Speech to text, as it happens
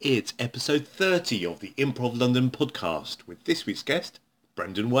It's episode 30 of the Improv London podcast with this week's guest,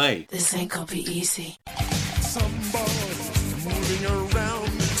 Brendan Way. This ain't gonna be easy. Somebody moving around.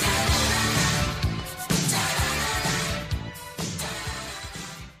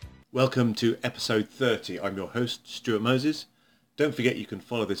 Welcome to episode 30. I'm your host, Stuart Moses. Don't forget you can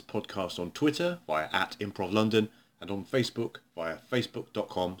follow this podcast on Twitter via @ImprovLondon and on Facebook via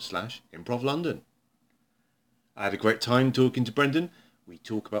facebook.com/ImprovLondon. I had a great time talking to Brendan. We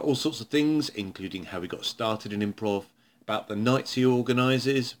talk about all sorts of things, including how he got started in improv, about the nights he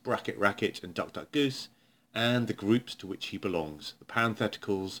organises, Bracket Racket and Duck Duck Goose, and the groups to which he belongs, the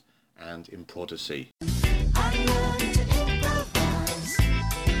Parentheticals and Improdacy.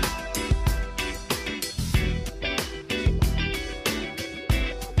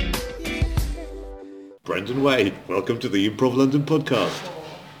 Brendan Way, welcome to the Improv London podcast.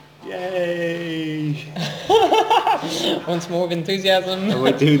 Yay! Once more with enthusiasm. Am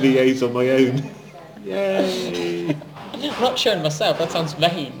I doing the A's on my own? Yay! I'm not showing myself, that sounds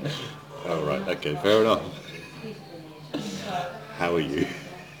vain. Oh right, okay, fair enough. How are you?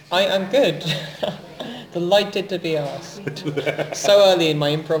 I'm good. Delighted to be asked. So early in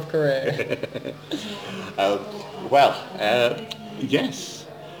my improv career. Yes.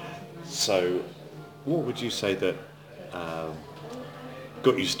 So, what would you say that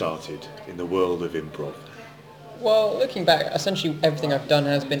got you started in the world of improv? Well, looking back, essentially everything I've done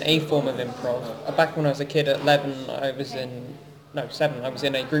has been a form of improv. Back when I was a kid at 7, I was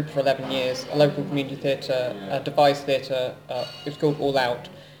in a group for 11 years, a local community theatre, a devised theatre, it was called All Out.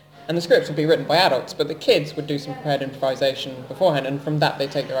 And the scripts would be written by adults, but the kids would do some prepared improvisation beforehand, and from that they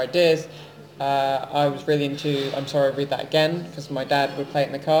take their ideas. I was really into I'm Sorry, Read That Again, because my dad would play it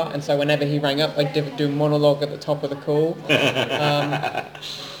in the car, and so whenever he rang up, I'd do a monologue at the top of the call.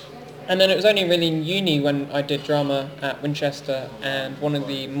 And then it was only really in uni when I did drama at Winchester, and one of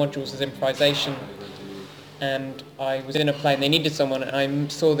the modules was improvisation, and I was in a play and they needed someone, and I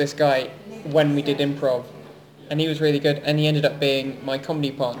saw this guy when we did improv, and he was really good, and he ended up being my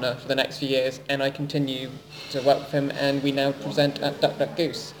comedy partner for the next few years, and I continue to work with him, and we now present at Duck Duck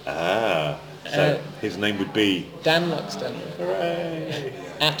Goose. So his name would be? Dan Luxton. Hooray!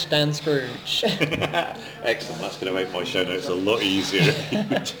 At Dan Scrooge. Excellent, that's going to make my show notes a lot easier.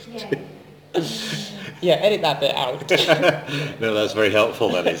 Yeah, edit that bit out. No, that's very helpful,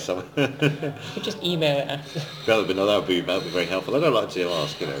 that is. You could just email it after. That would be very helpful. I don't like to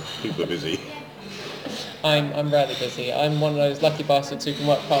ask, people are busy. I'm rarely busy. I'm one of those lucky bastards who can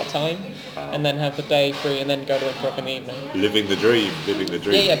work part-time and then have the day free and then go to improv in the evening. Living the dream.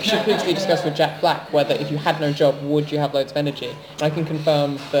 Yeah, because you previously discussed with Jack Black whether if you had no job, would you have loads of energy? And I can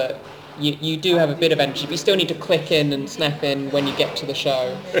confirm that you do have a bit of energy, but you still need to click in and snap in when you get to the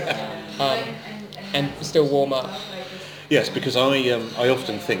show and still warm up. Yes, because I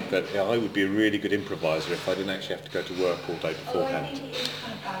often think that I would be a really good improviser if I didn't actually have to go to work all day beforehand.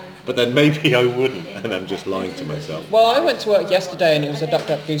 But then maybe I wouldn't, and I'm just lying to myself. Well, I went to work yesterday, and it was a Duck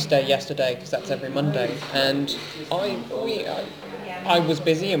Duck Goose day yesterday, because that's every Monday, and I was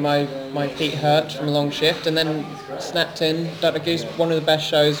busy, and my feet hurt from a long shift, and then snapped in Duck Duck Goose, one of the best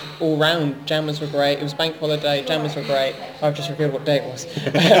shows all round. Jammers were great, it was bank holiday, jammers were great. I've just revealed what day it was.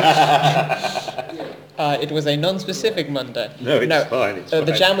 It was a non-specific Monday. No, it's fine, it's The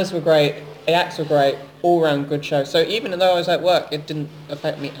fine. jammers were great, the acts were great, all-round good show. So even though I was at work, it didn't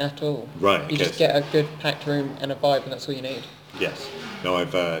affect me at all. Right, You okay. just get a good packed room and a vibe, and that's all you need. Yes. No,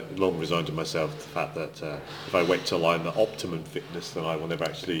 I've long resigned to myself the fact that if I wait till I'm at optimum fitness, then I will never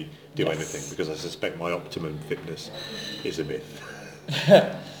actually do Yes. anything, because I suspect my optimum fitness is a myth.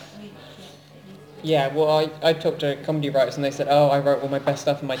 Yeah, well, I talked to comedy writers and they said, I wrote all my best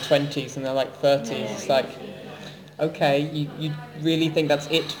stuff in my 20s and they're like 30s. It's like, okay, you really think that's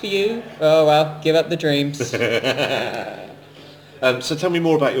it for you? Oh, well, give up the dreams. So tell me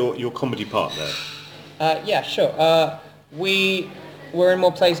more about your comedy partner. Yeah, sure. We were in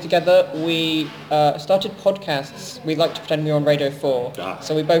more plays together. We started podcasts. We like to pretend we were on Radio 4.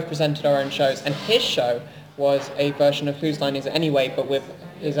 So we both presented our own shows. And his show was a version of Whose Line Is It Anyway, but with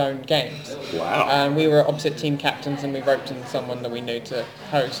his own games. Wow. And we were opposite team captains, and we roped in someone that we knew to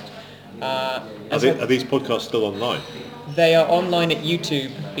host. Are these podcasts still online? They are online at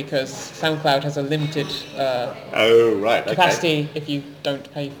YouTube because SoundCloud has a limited Oh, right. capacity if you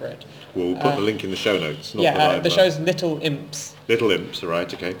don't pay for it. We'll put the link in the show notes. Not that I've, The show's Little Imps. Little Imps,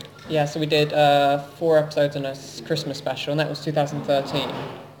 right, okay. Yeah, so we did 4 episodes and a Christmas special, and that was 2013.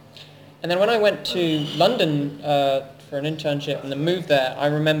 And then when I went to London for an internship and then moved there, I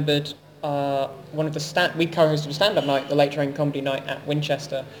remembered one of the we co-hosted a stand-up night, the Late Train Comedy Night at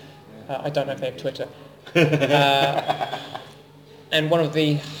Winchester. I don't know if they have Twitter. and one of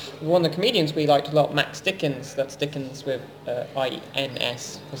the comedians we liked a lot, Max Dickens. That's Dickens with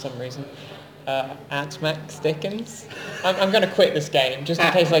INS for some reason. At Max Dickens. I'm going to quit this game just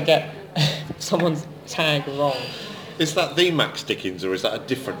in case I get someone's tag wrong. Is that the Max Dickens or is that a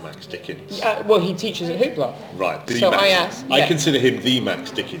different Max Dickens? Well, he teaches at Hoopla. Right. So Max. I asked. I consider him the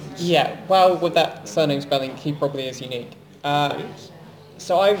Max Dickens. Yeah. Well, with that surname spelling, he probably is unique.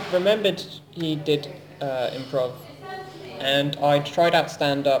 So I remembered he did improv, and I tried out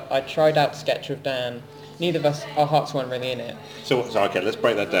stand-up. I tried out sketch with Dan. Neither of us, our hearts weren't really in it. So okay, let's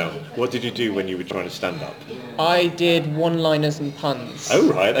break that down. What did you do when you were trying to stand up? I did one-liners and puns.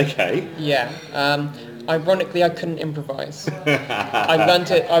 Oh right, okay. Yeah. Ironically, I couldn't improvise. I learned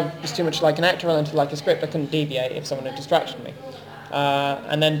it. I was too much like an actor. I learned it like a script. I couldn't deviate if someone had distracted me.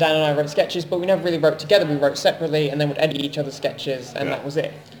 And then Dan and I wrote sketches, but we never really wrote together. We wrote separately, and then would edit each other's sketches, and that was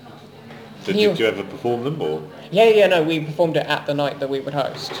it. So did you ever perform them, or? Yeah, no, we performed it at the night that we would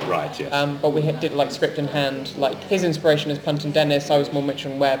host. Right, yes. But we did like script in hand. Like his inspiration is Punton Dennis. I was more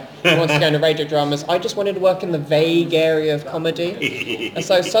Mitchell and Webb. He wants to go into radio dramas. I just wanted to work in the vague area of comedy. And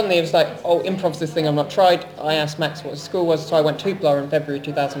so suddenly it was like, oh, improv's this thing I've not tried. I asked Max what his school was, so I went to Hoopla in February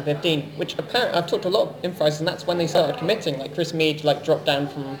 2015, which apparently I've talked to a lot of improvisers, and that's when they started committing. Like Chris Mead, like dropped down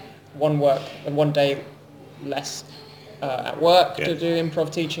from one day less at work to do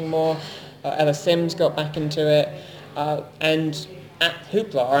improv teaching more. Ella Sims got back into it, and at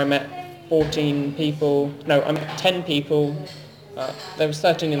Hoopla I met 14 people. No, I met 10 people. There was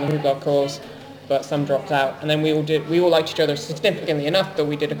 13 in the Hoopla course, but some dropped out. And then we all liked each other significantly enough that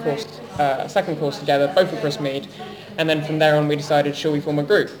we did a second course together, both with Chris Mead. And then from there on, we decided, shall we form a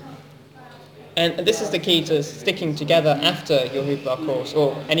group? And this is the key to sticking together after your Hoopla course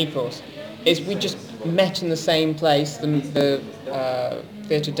or any course. Is we just met in the same place, the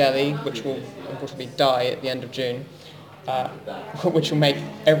Theatre Delhi, which will unfortunately die at the end of June, which will make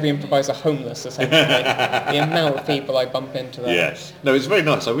every improviser homeless, essentially. The amount of people I bump into there. Yes. No, it's very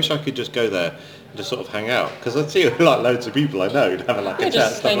nice. I wish I could just go there and just sort of hang out, because I see like loads of people I know and having like a chat,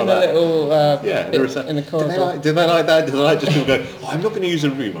 just stuff hang like the that. little in the corridor. Did they like that? Did they like just people go, oh, I'm not going to use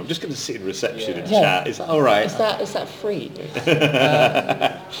a room, I'm just going to sit in reception and chat. Is that all right? Is that free?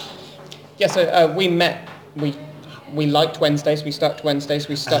 So we met. We liked Wednesdays. We stuck to Wednesdays.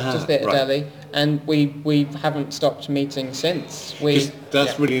 We stuck to Theatre Delhi, and we haven't stopped meeting since.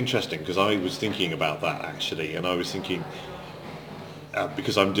 That's really interesting, because I was thinking about that actually, and I was thinking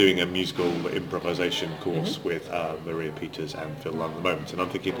because I'm doing a musical improvisation course with Maria Peters and Phil Lund at the moment, and I'm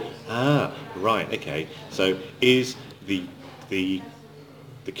thinking, right, okay. So is the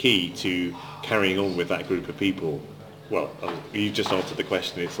key to carrying on with that group of people? Well, you just answered the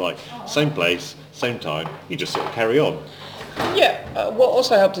question. It's like same place, same time. You just sort of carry on. Yeah. What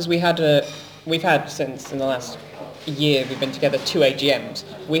also helped is we've had since in the last year we've been together 2 AGMs.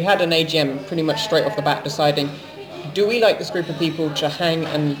 We had an AGM pretty much straight off the bat deciding, do we like this group of people to hang,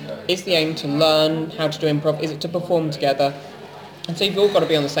 and is the aim to learn how to do improv? Is it to perform together? And so you've all got to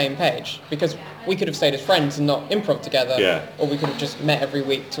be on the same page, because we could have stayed as friends and not improv together, or we could have just met every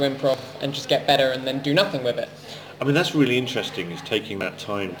week to improv and just get better and then do nothing with it. I mean, that's really interesting, is taking that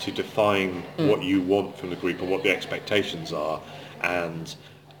time to define what you want from the group and what the expectations are. And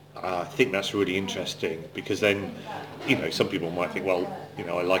I think that's really interesting, because then, some people might think, well,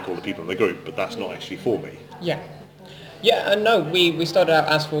 I like all the people in the group, but that's not actually for me. Yeah, and no, we started out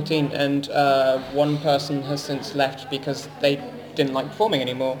as 14, and one person has since left because they didn't like performing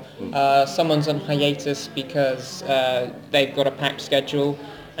anymore. Someone's on hiatus because they've got a packed schedule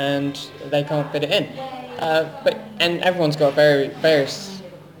and they can't fit it in. And everyone's got various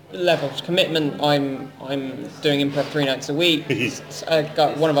levels of commitment. I'm doing improv 3 nights a week.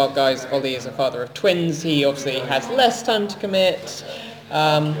 One of our guys, Ollie, is a father of twins. He obviously has less time to commit.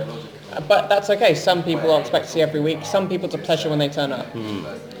 But that's okay. Some people I'll expect to see every week. Some people it's a pleasure when they turn up.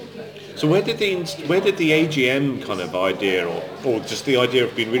 So where did the AGM kind of idea, or just the idea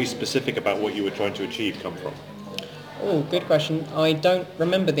of being really specific about what you were trying to achieve, come from? Oh, good question. I don't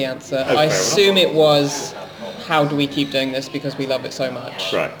remember the answer. I assume it was, how do we keep doing this because we love it so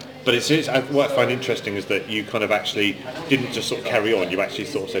much? Right. But what I find interesting is that you kind of actually didn't just sort of carry on. You actually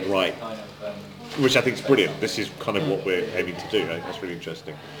sort of said, right, which I think is brilliant. This is kind of what we're aiming to do. I think that's really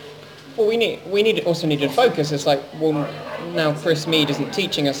interesting. Well, we also needed focus. It's like, well, now Chris Mead isn't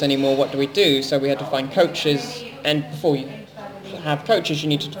teaching us anymore. What do we do? So we had to find coaches, and before you have coaches, you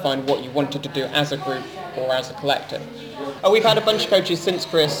needed to find what you wanted to do as a group or as a collective. We've had a bunch of coaches since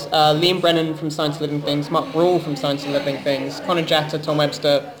Chris. Liam Brennan from Science of Living Things, Mark Rule from Science of Living Things, Connor Jatta, Tom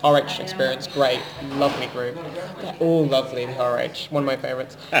Webster, RH Experience, great, lovely group. They're all lovely, the RH, one of my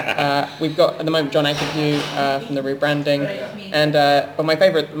favourites. We've got, at the moment, John Akerview from the rebranding, and but my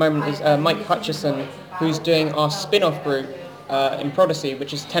favourite at the moment is Mike Hutchison, who's doing our spin-off group in Prodigy,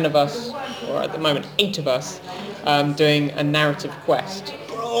 which is 10 of us, or at the moment 8 of us, doing a narrative quest.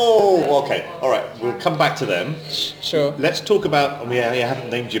 Oh, okay. All right. We'll come back to them. Sure. Let's talk about. You haven't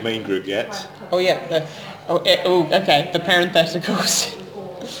named your main group yet. Oh yeah. Okay. The parentheticals,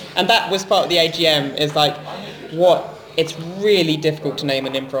 and that was part of the AGM. Is like, what? It's really difficult to name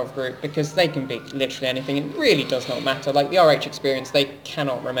an improv group because they can be literally anything. It really does not matter. Like the RH Experience, they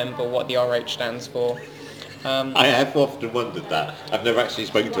cannot remember what the RH stands for. I have often wondered that. I've never actually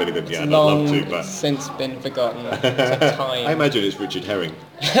spoken to any of them yet. I'd Long love to, but since been forgotten. It's a time. I imagine it's Richard Herring.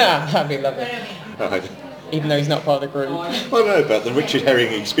 That'd be lovely. Even though he's not part of the group. Well, no, but the Richard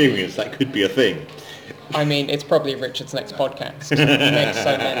Herring Experience, that could be a thing. I mean, it's probably Richard's next podcast. He makes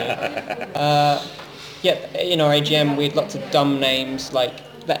so many. In our AGM, we had lots of dumb names like.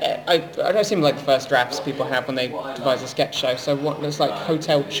 I don't seem like the first drafts people have when they devise a sketch show. So what was like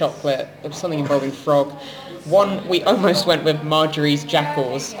Hotel Chocolate? There was something involving frog. One we almost went with Marjorie's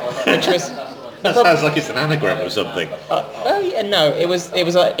Jackals, which was. That sounds like it's an anagram or something. It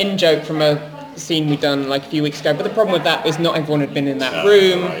was an in-joke from a scene we'd done like a few weeks ago. But the problem with that is not everyone had been in that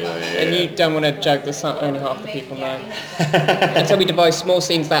room, and you don't want to joke that only half the people know. And so we devised small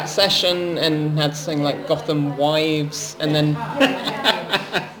scenes that session and had something like Gotham Wives, and then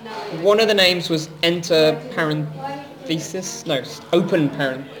one of the names was Enter Parenthesis. No, Open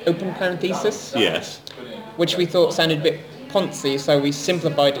Parenthesis. Yes. Which we thought sounded a bit poncy, so we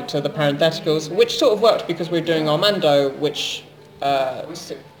simplified it to the parentheticals, which sort of worked because we're doing Armando, which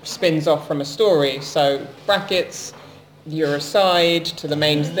spins off from a story. So brackets, you're aside to the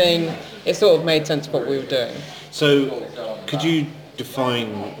main thing. It sort of made sense what we were doing. So, could you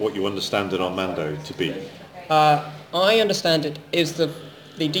define what you understand an Armando to be? I understand it is the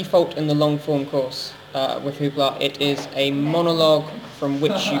default in the long form course with Hoopla. It is a monologue from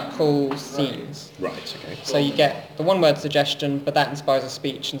which you pull scenes. Right, okay. So you get the one word suggestion, but that inspires a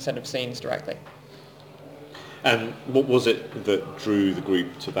speech instead of scenes directly. And what was it that drew the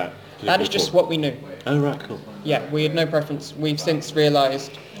group to that? That is just what we knew. Oh, right, cool. Yeah, we had no preference. We've since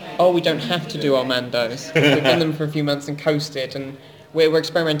realised, we don't have to do Armandos. We've done them for a few months and coasted, and we're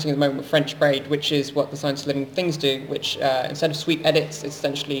experimenting at the moment with French braid, which is what the Science of Living Things do, which instead of sweep edits, it's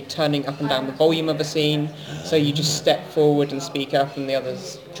essentially turning up and down the volume of a scene. So you just step forward and speak up and the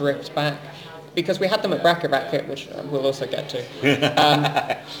others drift back. Because we had them at Bracket Racket, which we'll also get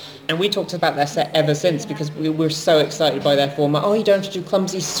to. And we talked about their set ever since because we were so excited by their format. You don't have to do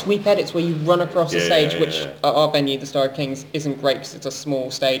clumsy sweep edits where you run across a stage, which at our venue, the Star of Kings, isn't great because it's a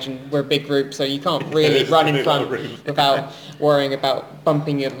small stage and we're a big group, so you can't really run in front without worrying about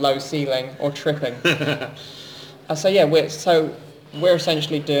bumping your low ceiling or tripping. We're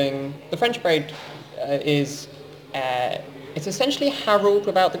essentially doing... The French braid is... it's essentially Harold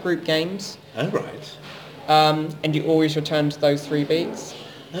without the group games. Oh, right. And you always return to those 3 beats.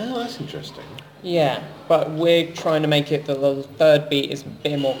 Oh, that's interesting. Yeah, but we're trying to make it that the third beat is a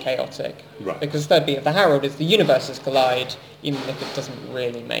bit more chaotic. Right. Because the third beat of the Harold is the universes collide, even if it doesn't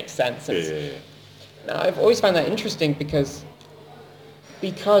really make sense. Now, I've always found that interesting because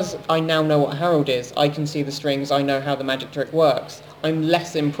I now know what Harold is, I can see the strings, I know how the magic trick works. I'm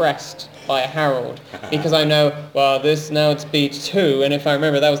less impressed by a Harold because I know, it's beat 2, and if I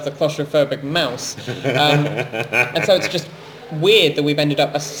remember, that was the claustrophobic mouse. And so it's just weird that we've ended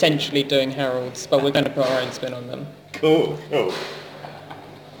up essentially doing Harolds, but we're going to put our own spin on them. Cool.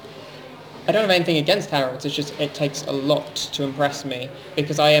 I don't have anything against Harolds, it's just it takes a lot to impress me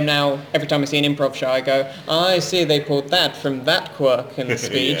because I am now, every time I see an improv show, I go, I see they pulled that from that quirk in the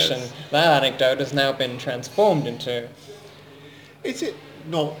speech, Yes. and that anecdote has now been transformed into... Is it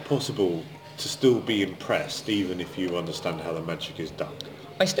not possible to still be impressed even if you understand how the magic is done?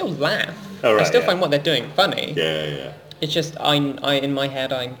 I still laugh. Oh, right, I still yeah. find what they're doing funny. Yeah. It's just, I in my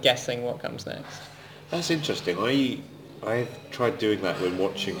head, I'm guessing what comes next. That's interesting. I've tried doing that when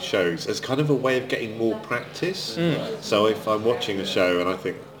watching shows as kind of a way of getting more practice. So if I'm watching a show and I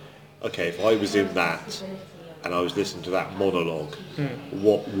think, okay, if I was in that and I was listening to that monologue,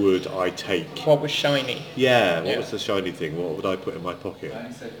 what would I take? What was shiny? What was the shiny thing? What would I put in my pocket?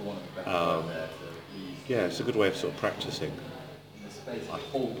 It's a good way of sort of practicing.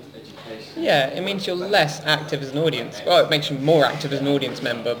 Yeah, it means you're less active as an audience. Well, it makes you more active as an audience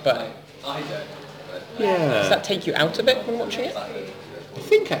member, but does that take you out of it when watching it? I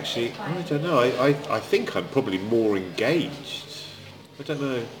think actually, I don't know. I think I'm probably more engaged. I don't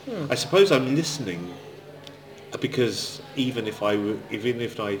know. I suppose I'm listening because even if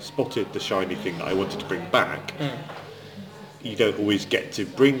I spotted the shiny thing that I wanted to bring back, you don't always get to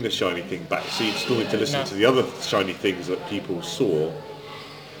bring the shiny thing back. So you still need to listen to the other shiny things that people saw.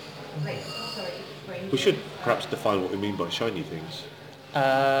 We should perhaps define what we mean by shiny things.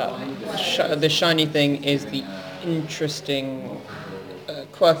 The shiny thing is the interesting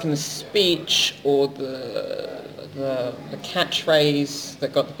quirk in the speech or the catchphrase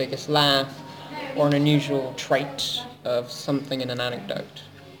that got the biggest laugh, or an unusual trait of something in an anecdote.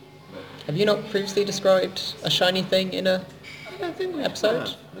 Have you not previously described a shiny thing in a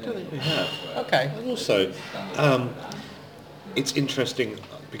episode? I don't think we have. Okay. And also, it's interesting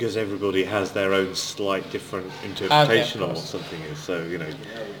because everybody has their own slight different interpretation of what something is. So,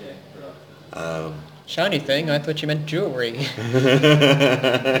 Shiny thing? I thought you meant jewellery.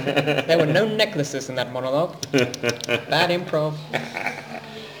 There were no necklaces in that monologue. Bad improv.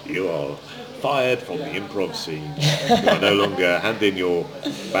 You are fired from the improv scene. You are no longer hand in your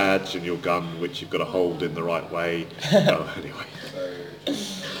badge and your gun, which you've got to hold in the right way. Oh, anyway.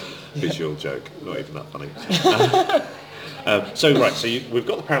 Visual joke. Not even that funny. So we've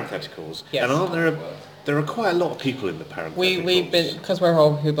got the parentheticals, yes. And aren't there are quite a lot of people in the parentheticals. We've been, because we're a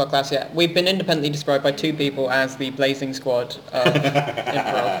whole Hoopla class, we've been independently described by two people as the Blazing Squad of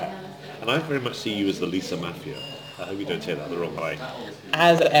improv. And I very much see you as the Lisa Mafia. I hope you don't take that the wrong way.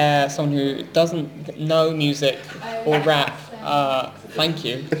 As someone who doesn't know music or rap, thank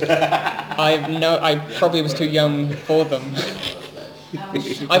you. I probably was too young for them.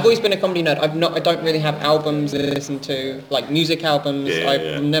 I've always been a comedy nerd. I don't really have albums to listen to, like music albums.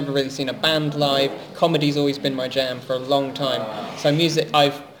 I've never really seen a band live. Comedy's always been my jam for a long time. So music,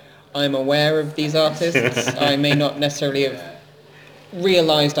 I'm aware of these artists. I may not necessarily have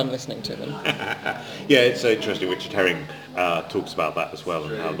realised I'm listening to them. Yeah, it's interesting. Richard Herring talks about that as well,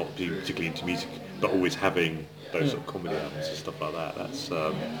 and how not being particularly into music, but always having those sort of comedy albums and stuff like that. That's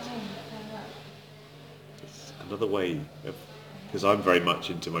it's another way of, because I'm very much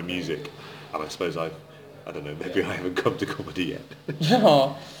into my music, and I suppose I don't know, maybe I haven't come to comedy yet.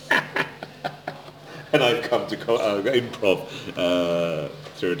 Oh. And I've come to improv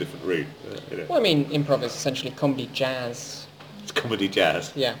through a different route. Well, I mean, improv is essentially comedy jazz. It's comedy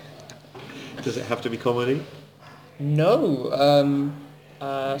jazz. Yeah. Does it have to be comedy? No. What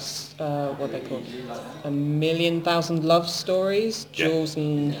are they called? A Million Thousand Love Stories. Jules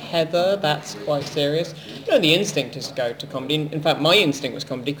and Heather. That's quite serious. The instinct is to go to comedy. In fact, my instinct was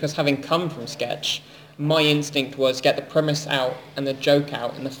comedy because having come from sketch, my instinct was get the premise out and the joke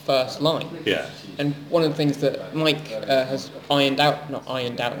out in the first line. Yeah. And one of the things that Mike has made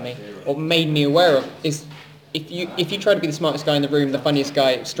me, or made me aware of, is if you try to be the smartest guy in the room, the funniest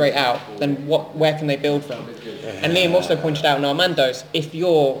guy straight out, then where can they build from? And Liam also pointed out in Armando's, if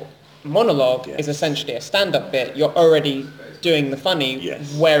your monologue is essentially a stand-up bit, you're already doing the funny,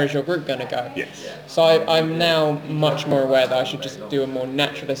 where is your group going to go? Yes. So I'm now much more aware that I should just do a more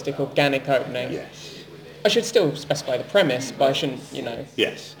naturalistic, organic opening. Yes. I should still specify the premise, but I shouldn't,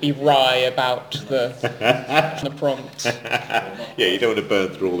 be wry about the prompt. Yeah, you don't want to burn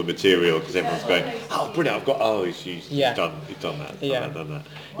through all the material because everyone's going, oh, brilliant, I've got, you've done that, done that.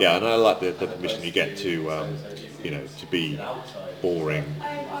 Yeah, and I like the permission you get to, to be boring,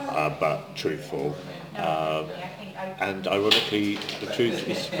 but truthful. And ironically, the truth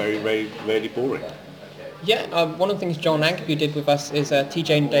is very, very rarely boring. Yeah, one of the things John Agabu did with us is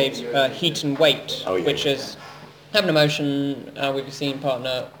TJ and Dave's Heat and Weight, which is have an emotion with your scene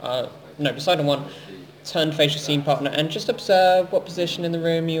partner, decide on one, turn to face your scene partner and just observe what position in the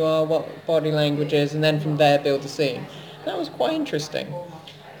room you are, what body language is, and then from there build the scene. That was quite interesting.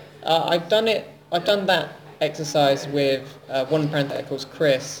 I've done that exercise with one of the parentheticals,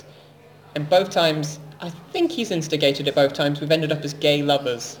 Chris, and both times, I think he's instigated it both times. We've ended up as gay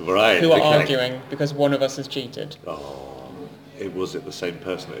lovers who are arguing because one of us has cheated. Oh, was it the same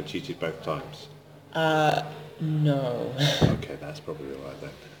person that had cheated both times? No. Okay, that's probably all right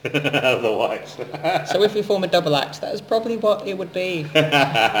then. Otherwise. So if we form a double act, that is probably what it would be.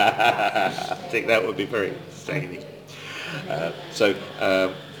 I think that would be very zany. The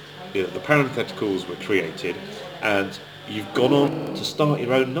parentheticals were created, and you've gone on to start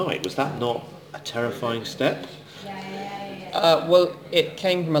your own night. Was that not a terrifying step? Well, it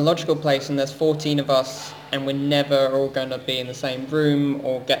came from a logical place, and there's 14 of us, and we're never all going to be in the same room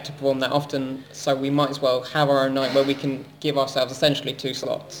or get to perform that often, so we might as well have our own night where we can give ourselves essentially 2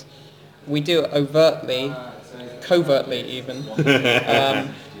 slots. We do it overtly, covertly even.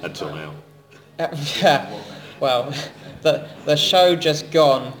 Until now. Yeah, well, The show just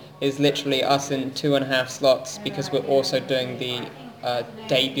gone is literally us in 2.5 slots because we're also doing the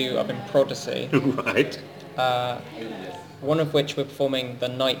debut of Improdicy. Right. One of which we're performing the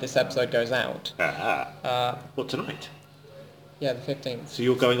night this episode goes out. What, tonight? Yeah, the 15th. So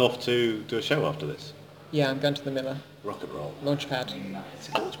you're going off to do a show after this? Yeah, I'm going to the Miller. Rock and roll. Launchpad. Is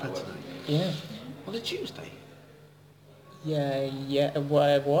it Launchpad tonight? Yeah. On a Tuesday? Yeah,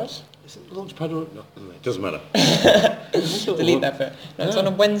 what? Is it Launchpad or... No, it doesn't matter. Delete that bit. No, it's on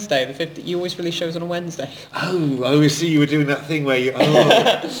a Wednesday, the 15th. You always release shows on a Wednesday. Oh, I see you were doing that thing where you... Oh.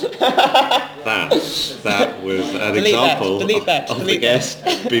 that was an example of the guest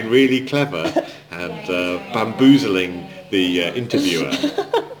being really clever and bamboozling the interviewer,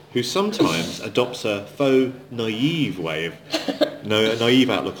 who sometimes adopts a faux naive way of...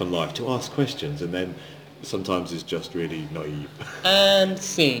 naive outlook on life to ask questions, and then sometimes is just really naive. And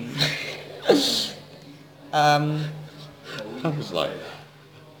scene. I was like,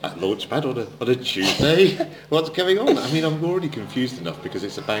 at Launchpad on a Tuesday? What's going on? I mean, I'm already confused enough because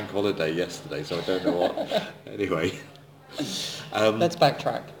it's a bank holiday yesterday, so I don't know what. Anyway. Let's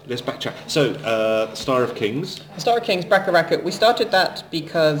backtrack. So, Star of Kings. Star of Kings, Bracket Racket. We started that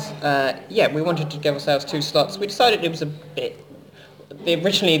because, we wanted to give ourselves 2 slots. We decided it was a bit...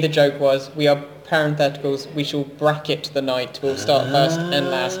 Originally the joke was, we are parentheticals, we shall bracket the night, we'll start first and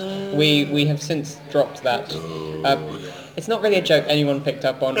last. We have since dropped that. It's not really a joke anyone picked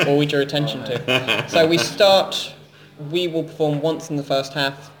up on or we drew attention to. So we will perform once in the first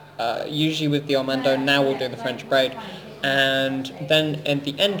half, usually with the Armando, now we'll do the French Braid. And then at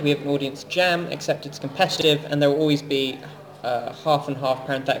the end we have an audience jam, except it's competitive and there will always be half and half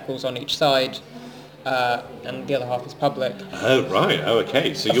parentheticals on each side. And the other half is public. Oh, right. Oh,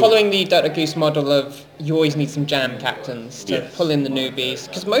 okay. So following the Dr. Goose model of you always need some jam captains to Yes. pull in the newbies.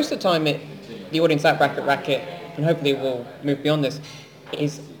 Because most of the time the audience at Bracket Racket, and hopefully we'll move beyond this,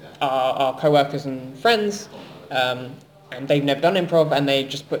 is our co-workers and friends. And they've never done improv and they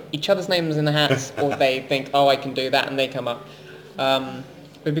just put each other's names in the hats or they think, oh, I can do that, and they come up.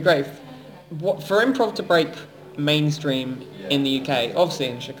 It'd be great. For improv to break mainstream in the UK, obviously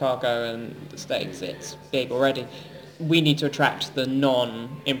in Chicago and the States it's big already, we need to attract the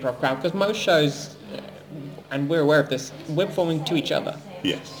non-improv crowd because most shows, and we're aware of this, we're performing to each other.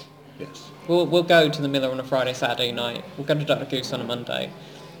 Yes. We'll go to the Miller on a Friday, Saturday night, we'll go to Dr. Goose on a Monday,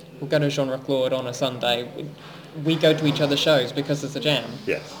 we'll go to Genre Claude on a Sunday. We go to each other's shows because it's a jam.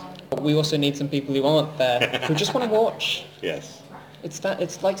 Yes. But we also need some people who aren't there, who just want to watch. Yes.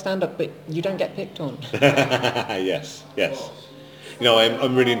 It's like stand-up, but you don't get picked on. Yes. You know,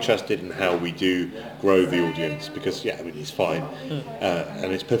 I'm really interested in how we do grow the audience because, yeah, I mean, it's fine.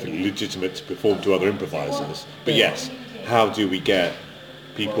 And it's perfectly legitimate to perform to other improvisers. But yes, how do we get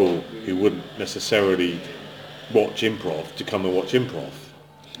people who wouldn't necessarily watch improv to come and watch improv?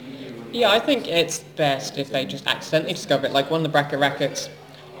 Yeah, I think it's best if they just accidentally discover it. Like one of the Bracket Rackets,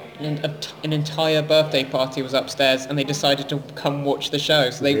 an entire birthday party was upstairs and they decided to come watch the show.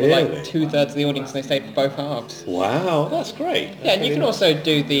 So they were like 2/3 of the audience and they stayed for both halves. Wow, that's great. Yeah, and you can also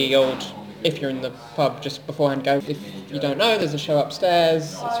do the old, if you're in the pub just beforehand, go, if you don't know, there's a show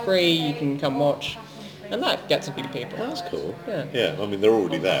upstairs, it's free, you can come watch. And that gets a few people. That's cool. Yeah. I mean, they're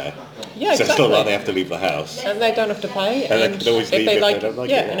already there. Yeah, so exactly. it's not like they have to leave the house. And they don't have to pay. And they can always leave if they don't like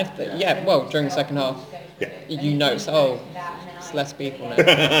it. And if during the second half, you notice, it's less people now.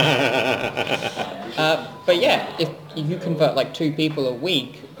 But yeah, if you convert like 2 people a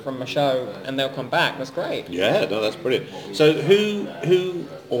week from a show and they'll come back, that's great. Yeah, no, that's brilliant. So who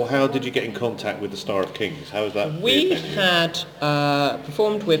or how did you get in contact with the Star of Kings? How was that? We had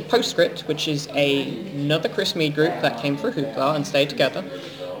performed with Postscript, which is another Chris Mead group that came through Hoopla and stayed together.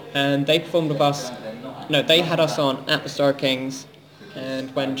 And they performed with us, they had us on at the Star of Kings.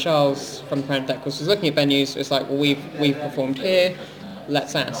 And when Charles from the Parentheticals was looking at venues, it's like, well, we've performed here,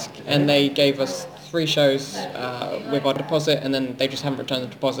 let's ask. And they gave us 3 shows with our deposit, and then they just haven't returned the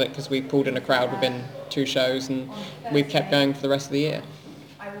deposit because we pulled in a crowd within 2 shows, and we've kept going for the rest of the year.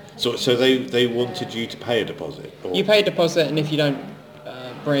 So they wanted you to pay a deposit? Or? You pay a deposit, and if you don't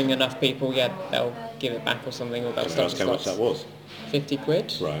bring enough people, they'll give it back or something, or they'll stop the How much that was? 50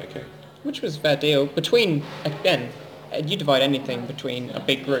 quid. Right, okay. Which was a fair deal. Between, again, you divide anything between a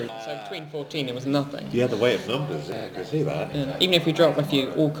big group. So between 14 it was nothing. Yeah, the way of numbers, I can see that. Yeah. Even if we drop a few,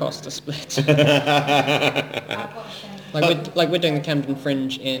 all costs are split. We're doing the Camden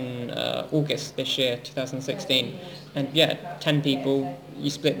Fringe in August this year, 2016. And 10 people, you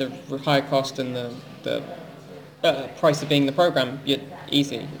split the higher cost and the price of being the programme, you're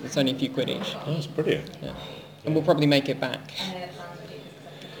easy. It's only a few quid each. Oh, that's brilliant. Yeah. And we'll probably make it back.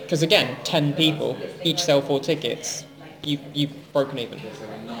 Because again, 10 people, each sell 4 tickets. you've broken even.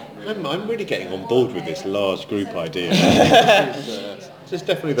 I'm really getting on board with this large group idea. This is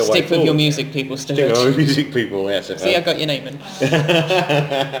definitely the way Stick with forward. your music, people. Stick with your music, people. Yes. See, I got your name in.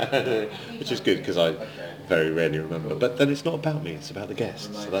 Which is good because I very rarely remember. But then it's not about me; it's about the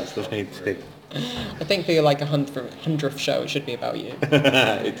guests. So that's the main thing. I think for your like 100th show, it should be about you.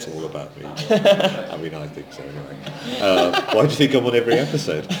 It's all about me. I mean, I think so anyway. Why do you think I'm on every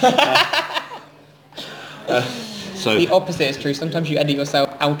episode? So The opposite is true. Sometimes you edit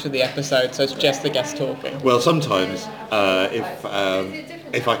yourself out of the episode, so it's just the guest talking. well, sometimes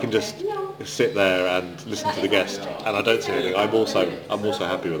if I can just sit there and listen to the guest and I don't say anything, I'm also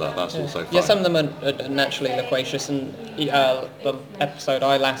happy with that. That's also fine. Yeah, some of them are naturally loquacious, and the episode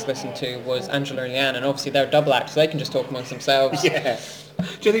I last listened to was Angela and Leanne, and obviously they're a double act, so they can just talk amongst themselves. Yeah.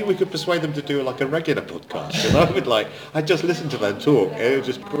 Do you think we could persuade them to do like a regular podcast? Because I'd just listen to them talk. It was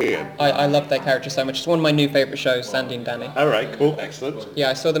just brilliant. I love their characters so much. It's one of my new favourite shows, Sandy and Danny. All right, cool, excellent. Yeah,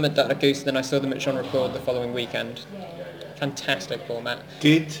 I saw them at Dr. Goose, then I saw them at Jean Record the following weekend. Fantastic format.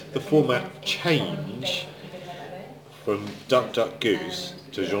 Did the format change from Duck Duck Goose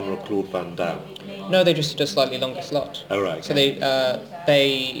to Jean-Claude Van Damme? No, they just did a slightly longer slot. Oh, right. So did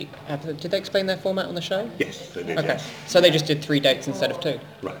they explain their format on the show? Yes, they did. Okay, Yes. so they just did 3 dates instead of 2.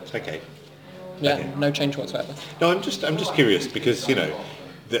 Right. Okay. Yeah, Okay. no change whatsoever. No, I'm just curious because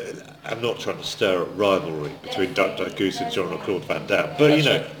I'm not trying to stir up rivalry between Duck Duck Goose and Jean-Claude Van Damme, but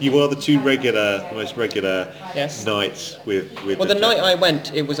you are the most regular Yes. nights with. Well, the night I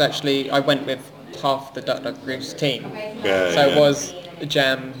went, I went with half the Duck Duck Goose team. Yeah, So yeah. it was a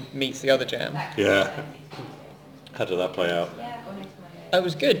jam meets the other jam. Yeah. How did that play out? It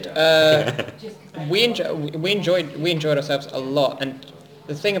was good. We enjoyed ourselves a lot, and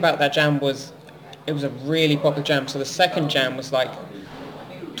the thing about that jam was, it was a really popular jam. So the second jam was like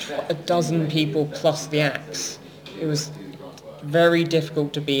a dozen people plus the acts. It was very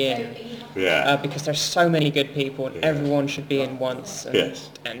difficult to be in. Yeah. Because there's so many good people, and everyone should be in once. And, Yes.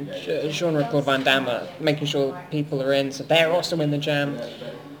 And Jean-Claude Van Damme are making sure people are in, so they're also in the jam.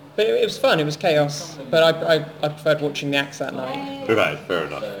 But it was fun. It was chaos. But I preferred watching the acts that night. Right. Fair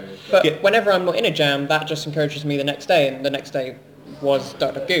enough. But Yeah. whenever I'm not in a jam, that just encourages me the next day, and the next day was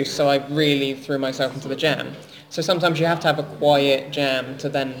Dr. Goose, so I really threw myself into the jam. So sometimes you have to have a quiet jam to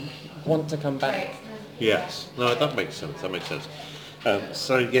then want to come back. Yes. No, that makes sense.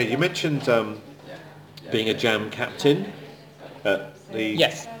 So yeah, you mentioned being a jam captain at the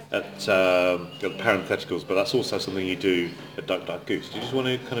Yes. at the parentheticals, but that's also something you do at Duck Duck Goose. Do you just want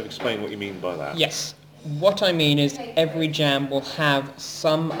to kind of explain what you mean by that? Yes. What I mean is every jam will have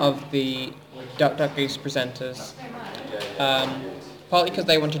some of the Duck Duck Goose presenters, partly because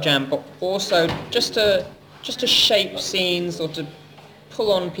they want to jam, but also just to shape scenes or to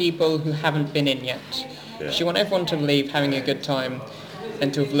pull on people who haven't been in yet. Yeah. You want everyone to leave having a good time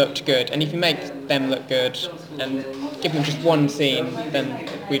and to have looked good. And if you make them look good and give them just one scene, then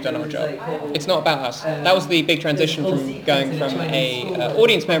we've done our job. It's not about us. That was the big transition from going from a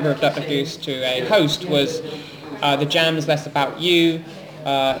audience member of Duck Duck Goose to a host. Was the jam is less about you.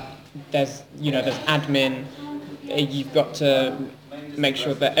 There's admin. You've got to make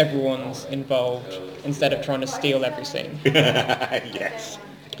sure that everyone's involved instead of trying to steal every scene.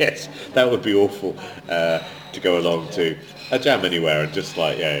 Yes, that would be awful to go along to a jam anywhere and just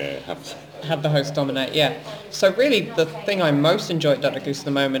Have the host dominate, yeah. So really the thing I most enjoy at Duck Duck Goose at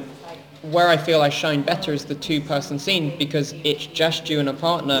the moment, where I feel I shine better, is the 2-person scene, because it's just you and a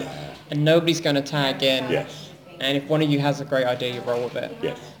partner and nobody's going to tag in. Yes. And if one of you has a great idea, you roll with it.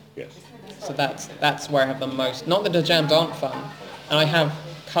 Yes. So that's where I have the most. Not that the jams aren't fun, and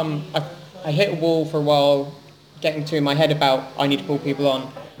I hit a wall for a while, getting to my head about I need to pull people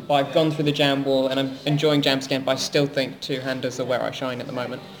on, but I've gone through the jam wall and I'm enjoying jams again, but I still think two-handers are where I shine at the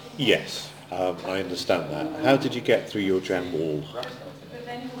moment. Yes, I understand that. How did you get through your jam wall?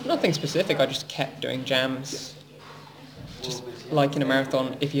 Nothing specific, I just kept doing jams. Just like in a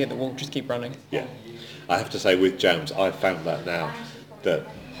marathon, if you hit the wall, just keep running. Yeah, I have to say with jams, I've found that now that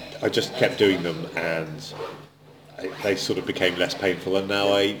I just kept doing them and they sort of became less painful, and now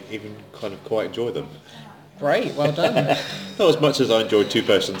I even kind of quite enjoy them. Great, well done. Not as much as I enjoyed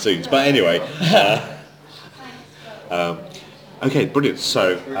 2-person scenes, but anyway. Okay, brilliant.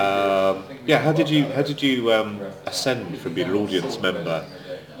 So, how did you ascend from being an audience member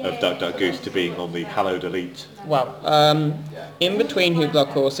of Duck Duck Goose to being on the Hallowed Elite? Well, in between Hoop Block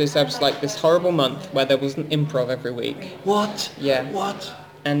courses, there was like this horrible month where there was an improv every week. What? Yeah. What?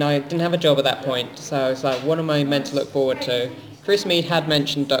 And I didn't have a job at that point, so I was like, what am I meant to look forward to? Chris Mead had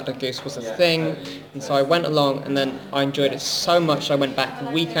mentioned Duck Duck Goose was a thing, and so I went along, and then I enjoyed it so much I went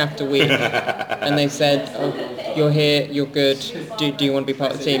back week after week, and they said, you're here, you're good, do you want to be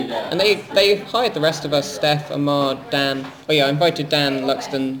part of the team? And they hired the rest of us, Steph, Amar, Dan. Oh yeah, I invited Dan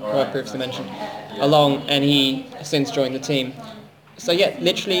Luxton, who I previously mentioned, along, and he has since joined the team. So yeah,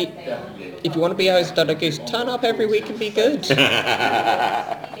 literally, if you want to be a host of Dada Goose, turn up every week and be good.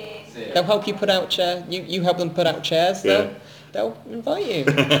 They'll help you put out chairs. You help them put out chairs. They'll invite you.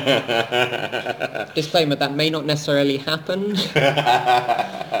 Disclaimer, that may not necessarily happen.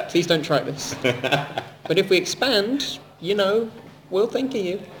 Please don't try this. But if we expand, we'll think of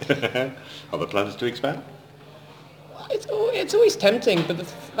you. Are there plans to expand? It's always tempting, but the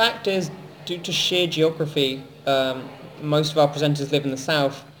fact is, due to sheer geography, most of our presenters live in the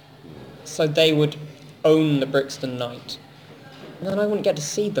south, so they would own the Brixton night. And then I wouldn't get to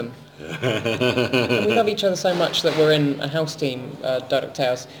see them. And we love each other so much that we're in a house team, Direct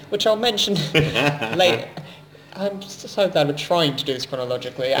Tales, which I'll mention later. I'm so glad we're trying to do this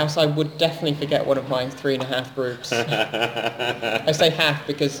chronologically, else I would definitely forget one of my 3.5 groups. I say half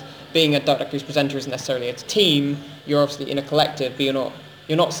because being a Direct Goose presenter isn't necessarily a team. You're obviously in a collective, but you're not.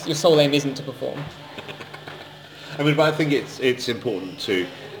 Your sole aim isn't to perform. I mean, but I think it's important to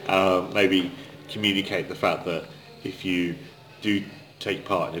maybe communicate the fact that if you do take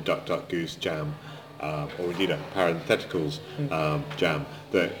part in a Duck Duck Goose jam, or indeed a parentheticals jam,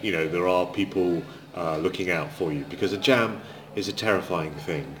 that there are people looking out for you, because a jam is a terrifying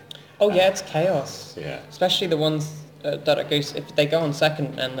thing. Oh yeah, it's chaos. Yeah. Especially the ones Duck Duck Goose, if they go on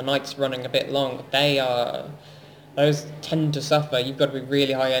second and the night's running a bit long, those tend to suffer. You've got to be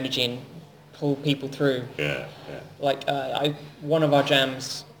really high energy and pull people through. Yeah. Like one of our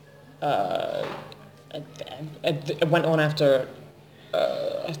jams, it went on after.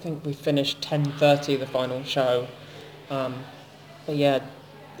 I think we finished 10:30 the final show, but yeah,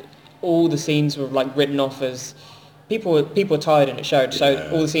 all the scenes were like written off as people were tired and it showed. So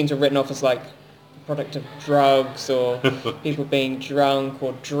all the scenes were written off as like product of drugs or people being drunk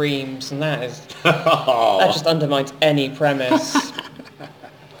or dreams, and that just undermines any premise.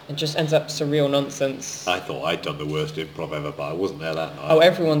 It just ends up surreal nonsense. I thought I'd done the worst improv ever, but I wasn't there that night. Oh,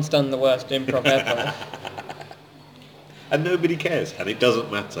 everyone's done the worst improv ever. And nobody cares, and it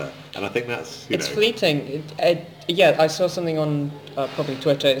doesn't matter. And I think that's, It's fleeting. Yeah, I saw something on probably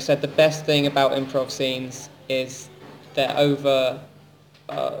Twitter. It said the best thing about improv scenes is they're over...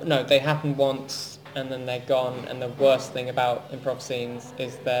 they happen once and then they're gone. And the worst thing about improv scenes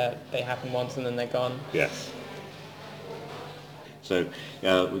is that they happen once and then they're gone. Yes. So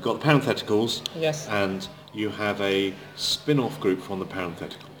we've got the parentheticals. Yes. And you have a spin-off group from the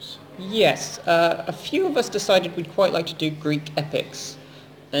parentheticals. Yes, a few of us decided we'd quite like to do Greek epics,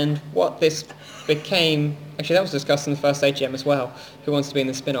 and what this became, actually that was discussed in the first AGM as well, who wants to be in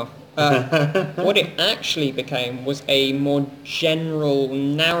the spin-off. What it actually became was a more general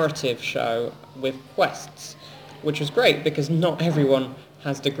narrative show with quests, which was great because not everyone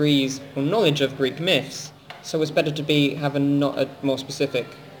has degrees or knowledge of Greek myths, so it's better to have a more specific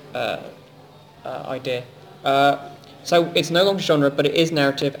idea. So it's no longer genre, but it is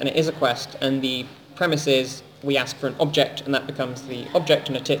narrative and it is a quest, and the premise is we ask for an object and that becomes the object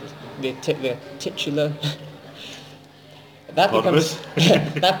and the titular. That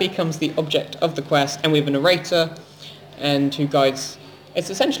becomes the object of the quest, and we have a narrator and who guides.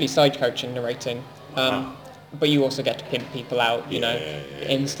 It's essentially side coaching narrating. But you also get to pimp people out,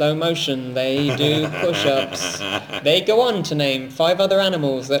 in slow motion. They do push-ups. They go on to name 5 other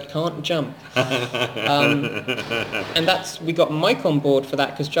animals that can't jump. And we got Mike on board for that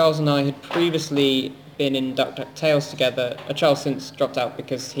because Charles and I had previously been in Duck Duck Tales together. Charles since dropped out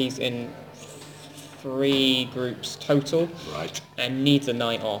because he's in 3 groups total. Right. And needs a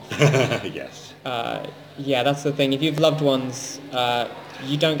night off. Yes. Yeah, that's the thing. If you have loved ones,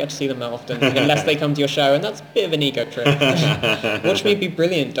 you don't get to see them that often unless they come to your show, and that's a bit of an ego trip. Watch me be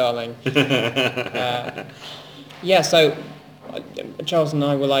brilliant, darling. So Charles and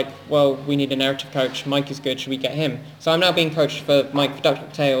I were like, well, we need a narrative coach. Mike is good. Should we get him? So I'm now being coached for Mike for Duck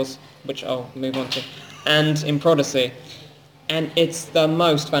Duck Tales, which I'll move on to, and in Prodigy. And it's the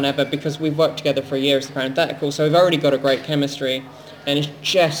most fun ever because we've worked together for a year as the parenthetical, so we've already got a great chemistry, and it's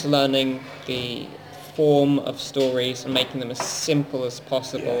just learning the form of stories and making them as simple as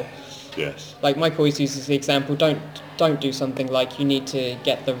possible. Yes. Like Mike always uses the example, don't do something like you need to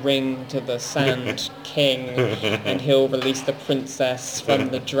get the ring to the Sand King and he'll release the princess from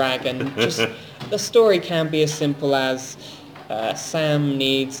the dragon. Just the story can be as simple as Sam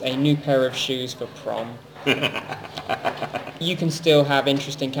needs a new pair of shoes for prom. You can still have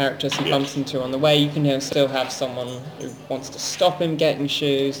interesting characters he bumps into on the way. You can still have someone who wants to stop him getting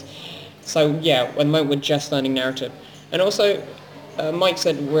shoes. So yeah, at the moment we're just learning narrative. And also, Mike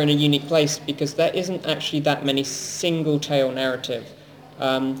said we're in a unique place because there isn't actually that many single tale narrative.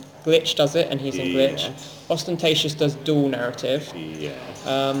 Glitch does it, and he's in Glitch. Yes. Ostentatious does dual narrative. Yes.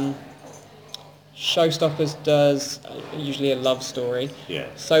 Showstoppers does usually a love story.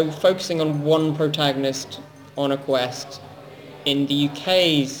 Yes. So focusing on one protagonist on a quest in the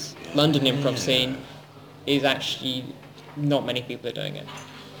UK's London improv scene is actually not many people are doing it.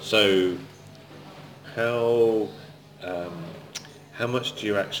 So, how much do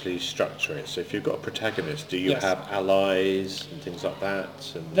you actually structure it? So if you've got a protagonist, do you Yes. have allies and things like that?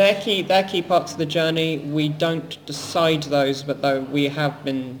 And They're key parts of the journey. We don't decide those, but though we have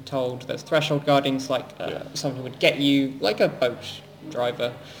been told there's threshold guardings, like someone who would get you, like a boat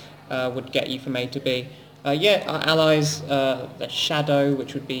driver, would get you from A to B. Our allies, the shadow,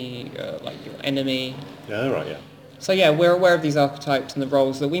 which would be like your enemy. yeah, right, yeah. So yeah, we're aware of these archetypes and the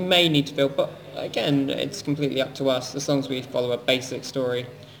roles that we may need to fill, but again, it's completely up to us. As long as we follow a basic story,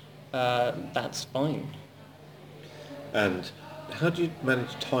 that's fine. And how do you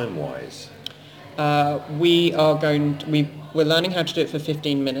manage time-wise? We're learning how to do it for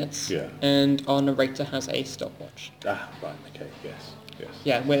 15 minutes, Yeah. and our narrator has a stopwatch. Ah, right, okay, yes.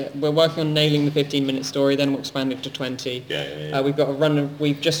 Yeah, we're working on nailing the 15-minute story. Then we'll expand it to 20. Yeah.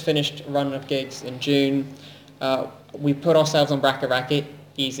 We've just finished a run of gigs in June. We put ourselves on Bracket Racket.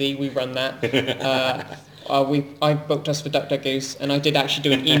 Easy, we run that. I booked us for Duck Duck Goose, and I did actually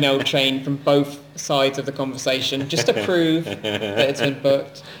do an email chain from both sides of the conversation just to prove that it's been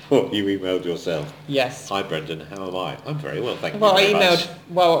booked. What, you emailed yourself? Yes. Hi Brendan, how am I? I'm very well, thank you Well, I very much.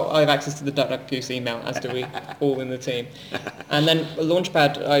 I have access to the Duck Duck Goose email, as do we all in the team. And then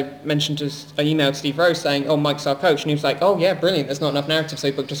Launchpad, I emailed Steve Rose saying, oh, Mike's our coach, and he was like, oh yeah, brilliant, there's not enough narrative, so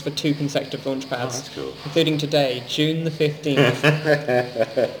he booked us for 2 consecutive Launchpads, that's cool. including today, June the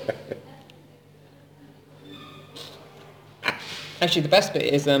 15th. Actually, the best bit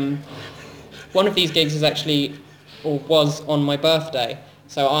is one of these gigs was on my birthday.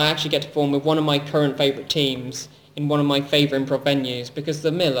 So I actually get to perform with one of my current favourite teams in one of my favourite improv venues, because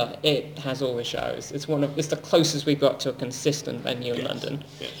the Miller, it has all the shows. It's the closest we've got to a consistent venue in London.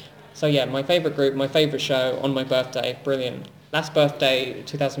 Yes. So yeah, my favourite group, my favourite show on my birthday, brilliant. Last birthday,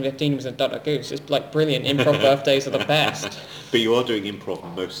 2015, was a Duck Duck Goose. It's like brilliant. Improv birthdays are the best. But you are doing improv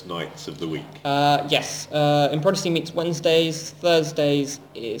most nights of the week. Yes. Improdicy meets Wednesdays, Thursdays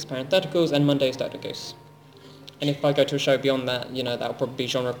is Parentheticals, and Mondays Duck Duck Goose. And if I go to a show beyond that, that'll probably be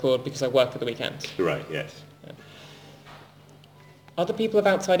genre chord because I work at the weekends. Right, yes. Other people have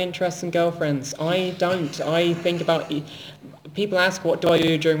outside interests and girlfriends. I don't. I think about... People ask what do I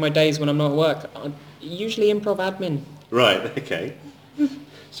do during my days when I'm not at work. Usually improv admin. Right, okay.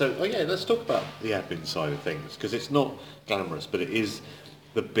 So, let's talk about the admin side of things, because it's not glamorous, but it is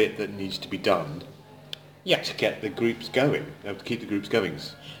the bit that needs to be done to get the groups going, to keep the groups going.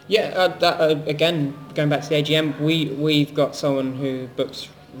 Yeah, again, going back to the AGM, we've got someone who books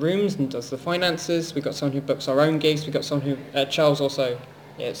rooms and does the finances. We've got someone who books our own gigs. We've got someone who... Charles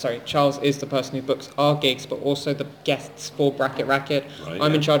is the person who books our gigs, but also the guests for Bracket Racket. Right,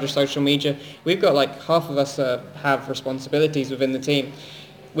 I'm in charge of social media. We've got half of us have responsibilities within the team,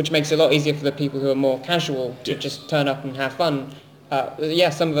 which makes it a lot easier for the people who are more casual to just turn up and have fun.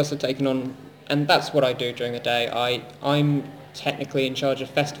 Some of us are taken on, and that's what I do during the day. I'm technically in charge of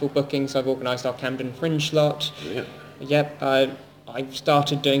festival bookings, so I've organised our Camden Fringe slot. Yeah. Yep, I've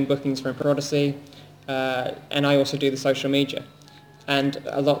started doing bookings for Improdocy, and I also do the social media. And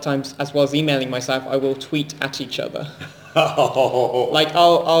a lot of times, as well as emailing myself, I will tweet at each other.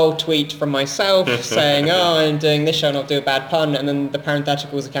 I'll tweet from myself saying, oh, I'm doing this show and I'll do a bad pun, and then the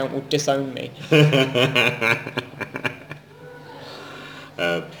Parentheticals account will disown me.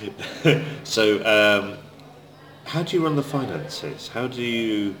 How do you run the finances? So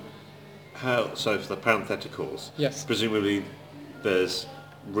for the Parentheticals, Yes. presumably there's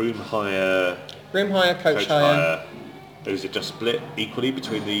room hire, Coach hire. Is it just split equally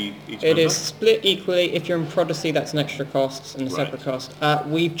between each It member? is split equally. If you're in Prodigy, that's an extra cost and a separate cost.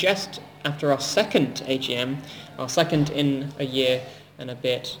 We've just, after our second AGM, our second in a year and a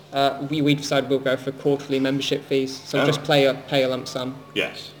bit, we decided we'll go for quarterly membership fees. So we'll just pay a lump sum.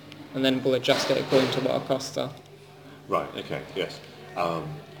 Yes. And then we'll adjust it according to what our costs are. Right, okay, yes. I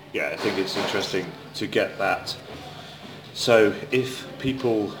think it's interesting to get that. So if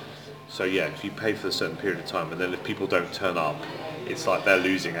you pay for a certain period of time, and then if people don't turn up, it's like they're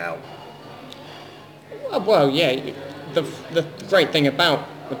losing out. Well, yeah. The great thing about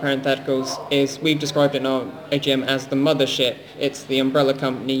the Parentheticals is we've described it in our AGM as the mothership. It's the umbrella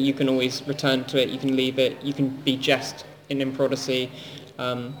company. You can always return to it. You can leave it. You can be jest in Improdocy.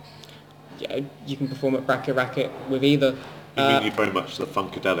 You can perform at Bracket Racket with either. You mean you're very much the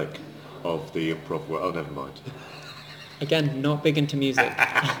funkadelic of the improv world? Oh, never mind. Again, not big into music.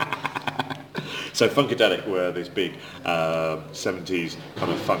 So Funkadelic were this big 70s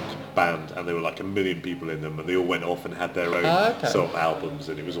kind of funk band, and there were like 1 million people in them, and they all went off and had their own Okay. sort of albums,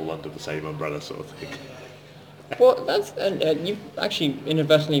 and it was all under the same umbrella sort of thing. Well, that's you've actually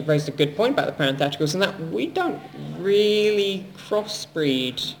inadvertently raised a good point about the parentheticals, and that we don't really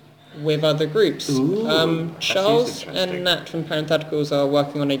crossbreed with other groups. Ooh, that Charles seems interesting. and Nat from Parentheticals are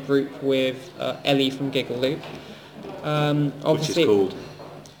working on a group with Ellie from Giggle Loop. Which Obviously, is called...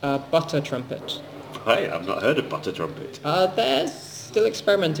 Butter Trumpet. Right, I've not heard of Butter Trumpet. They're still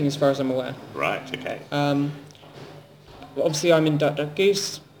experimenting as far as I'm aware. Right, okay. Obviously, I'm in Duck Duck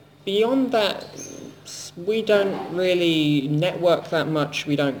Goose. Beyond that, we don't really network that much.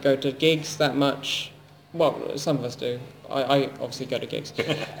 We don't go to gigs that much. Well, some of us do. I obviously go to gigs.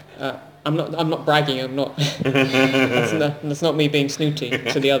 I'm not bragging. I'm not. That's not me being snooty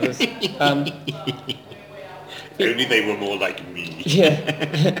to the others. Only they were more like me.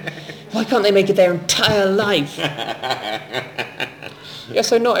 Yeah. Why can't they make it their entire life? Yeah,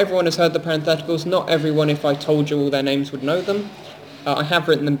 so not everyone has heard the parentheticals. Not everyone, if I told you all their names, would know them. I have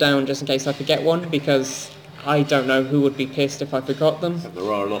written them down just in case I forget one, because I don't know who would be pissed if I forgot them. And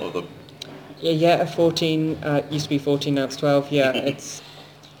there are a lot of them. Yeah, 14, used to be 14, now it's 12. Yeah, it's...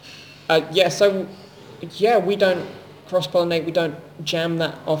 we don't cross-pollinate, we don't jam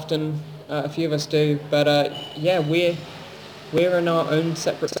that often. A few of us do, but we're in our own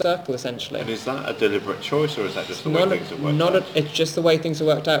separate circle, essentially. And is that a deliberate choice, or is that just the way things have worked out? It's just the way things have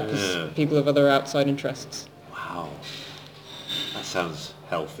worked out, because Yeah. people have other outside interests. Wow. That sounds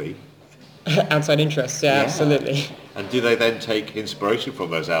healthy. Outside interests, yeah, absolutely. And do they then take inspiration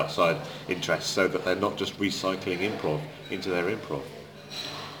from those outside interests so that they're not just recycling improv into their improv?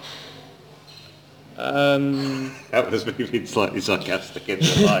 That was me being slightly sarcastic in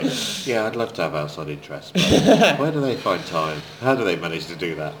the line. Yeah, I'd love to have outside interests, but where do they find time? How do they manage to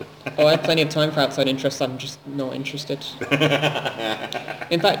do that? Oh, I have plenty of time for outside interests, I'm just not interested.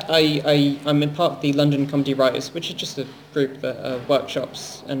 In fact, I'm in part of the London Comedy Writers, which is just a group that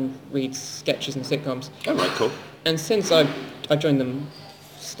workshops and reads sketches and sitcoms. Oh, right, cool. And since I joined them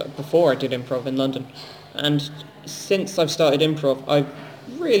before I did improv in London, and since I've started improv, I've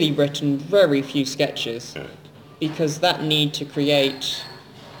really written very few sketches, Yeah. because that need to create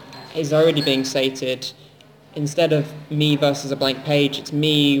is already being sated. Instead of me versus a blank page, it's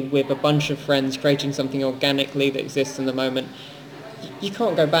me with a bunch of friends creating something organically that exists in the moment. You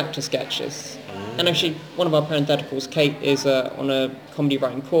can't go back to sketches. And actually, one of our parentheticals, Kate, is on a comedy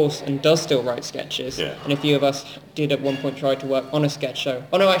writing course and does still write sketches. Yeah. And a few of us did at one point try to work on a sketch show.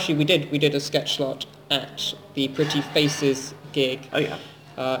 Oh no, actually we did. We did a sketch slot at the Pretty Faces gig. Oh, yeah.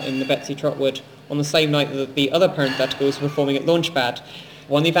 In the Betsy Trotwood on the same night that the other parentheticals were performing at Launchpad.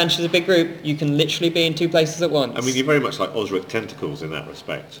 One of the advantages of a big group, you can literally be in two places at once. I mean, you're very much like Osric Tentacles in that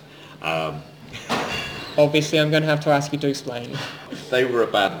respect. Obviously, I'm going to have to ask you to explain. They were a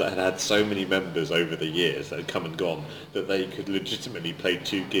band that had had so many members over the years that had come and gone that they could legitimately play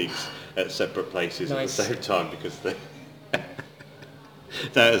 2 gigs at separate places Nice. at the same time, because they...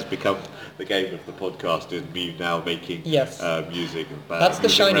 That has become the game of the podcast, is me now making Yes. music. And That's the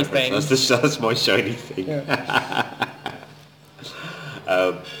music shiny reference. thing. That's my shiny thing. Yeah.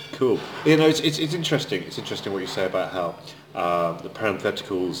 Cool. You know, it's interesting. It's interesting what you say about how the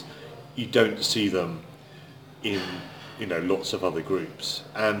parentheticals, you don't see them in, you know, lots of other groups.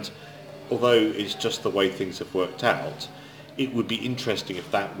 And although it's just the way things have worked out, it would be interesting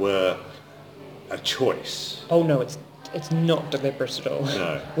if that were a choice. Oh no, it's not deliberate at all.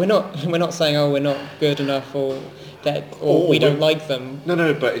 No. We're not saying, oh, we're not good enough, or that, or we don't like them.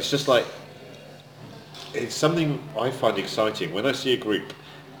 No, but it's just like, it's something I find exciting when I see a group,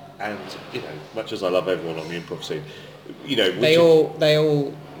 and, you know, much as I love everyone on the improv scene, you know... They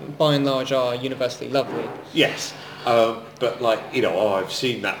all, by and large, are universally lovely. Yes, but like, you know, I've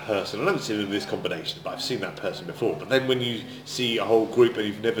seen that person, I haven't seen them in this combination, but I've seen that person before. But then when you see a whole group and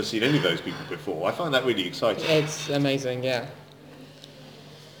you've never seen any of those people before, I find that really exciting. It's amazing, yeah.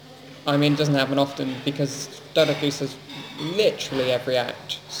 I mean, it doesn't happen often because Duck Duck Goose has literally every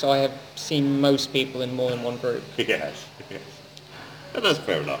act, so I have seen most people in more than one group. Yes. And that's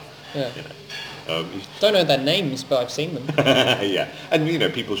fair enough. Yeah. You know. Don't know their names, but I've seen them. Yeah, and you know,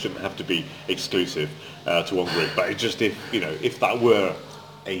 people shouldn't have to be exclusive to one group, but it's just if that were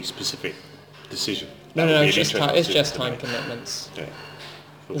a specific decision. No, that would be it's an just interesting it's decision just to time make. commitments. Yeah.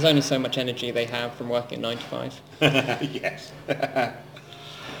 There's only so much energy they have from working at 9 to 5. Yes.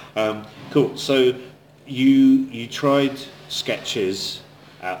 Cool. So you tried sketches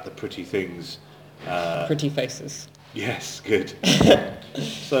at the Pretty Things. Pretty Faces. Yes, good.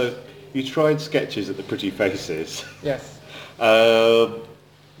 So, you tried sketches at the Pretty Faces. Yes.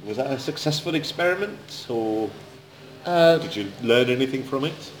 Was that a successful experiment, or did you learn anything from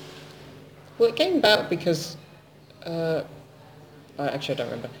it? Well, it came about because... actually, I don't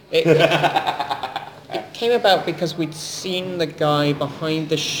remember. It came about because we'd seen the guy behind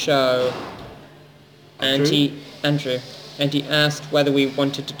the show, Andrew, and he asked whether we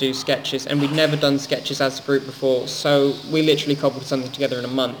wanted to do sketches, and we'd never done sketches as a group before, so we literally cobbled something together in a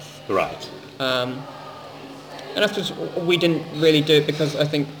month. Right. And afterwards, we didn't really do it because, I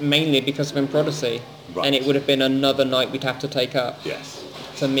think, mainly because of Improdacy. Right. And it would have been another night we'd have to take up Yes.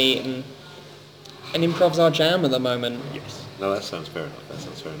 to meet, and improv's our jam at the moment. Yes. No, that sounds fair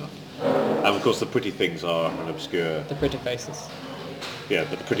enough. And of course, the Pretty Things are an obscure... The Pretty Faces. Yeah,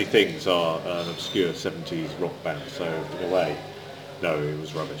 but the Pretty Things are an obscure 70s rock band, so in a way, no, it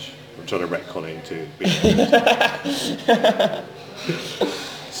was rubbish. I'm trying to retcon it into being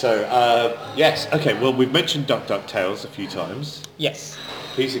So, yes, okay, well, we've mentioned Duck Duck Tales a few times. Yes.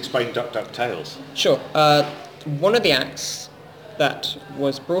 Please explain Duck Duck Tales. Sure. One of the acts that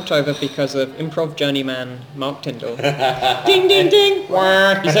was brought over because of improv journeyman Mark Tyndall. Ding, ding, ding!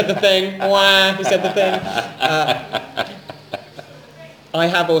 Wah! He said the thing. Wah! He said the thing. I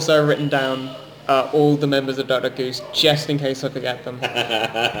have also written down all the members of Duck Duck Goose, just in case I forget them.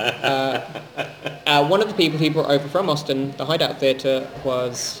 One of the people he brought over from Austin, the Hideout Theatre,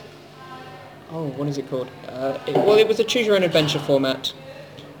 was... Oh, what is it called? It was a Choose Your Own Adventure format,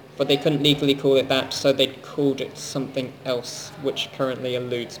 but they couldn't legally call it that, so they called it something else, which currently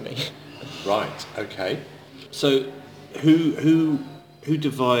eludes me. Right, okay. So, who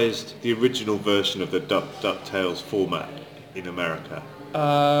devised the original version of the Duck Duck Tales format in America?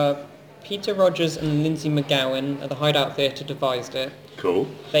 Peter Rogers and Lindsay McGowan at the Hideout Theatre devised it. Cool.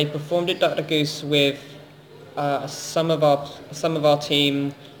 They performed it Duck Duck Goose with some of our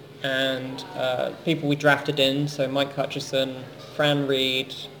team and people we drafted in, so Mike Hutchison, Fran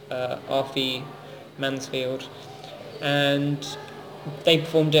Reed, Arfie Mansfield, and they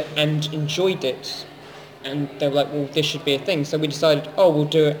performed it and enjoyed it, and they were like, well, this should be a thing. So we decided, we'll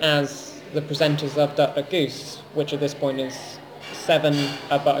do it as the presenters of Duck Duck Goose, which at this point is 7,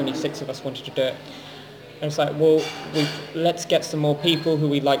 but only 6 of us wanted to do it. And it's like, well, let's get some more people who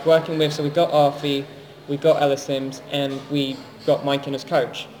we like working with. So we got Arfie, we got Ella Sims, and we got Mike in as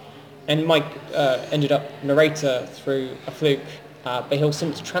coach. And Mike ended up narrator through a fluke, but he'll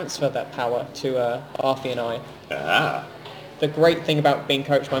since transfer that power to Arfie and I. Ah. The great thing about being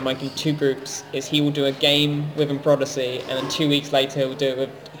coached by Mike in 2 groups is he will do a game with Improdacy, and then 2 weeks later he'll do it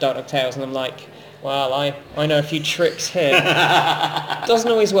with Duck Duck Tales, and I'm like, well, I know a few tricks here. Doesn't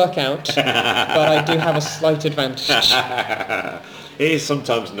always work out, but I do have a slight advantage. It is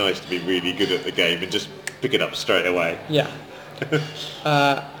sometimes nice to be really good at the game and just pick it up straight away. Yeah.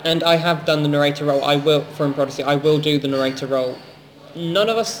 And I have done the narrator role. For Improdacy, I will do the narrator role. None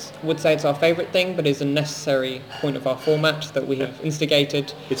of us would say it's our favourite thing, but it's a necessary point of our format that we have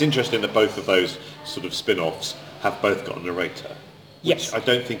instigated. It's interesting that both of those sort of spin-offs have both got a narrator. Yes. Which I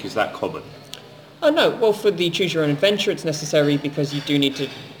don't think is that common. Oh no, well for the Choose Your Own Adventure it's necessary because you do need to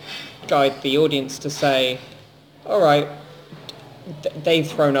guide the audience to say, alright, they've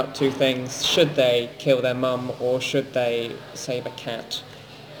thrown up 2 things, should they kill their mum or should they save a cat?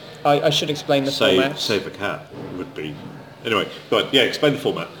 I should explain the format. Save a cat would be... Anyway, go on, yeah, explain the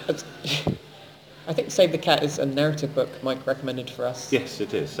format. I think Save the Cat is a narrative book Mike recommended for us. Yes,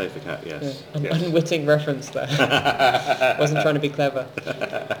 it is, Save the Cat, yes. Yeah. An yes. unwitting reference there. Wasn't trying to be clever,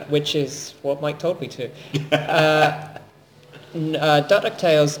 which is what Mike told me to. Duck Duck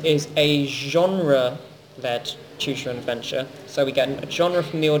Tales is a genre-led Choose Your Own Adventure. So we get a genre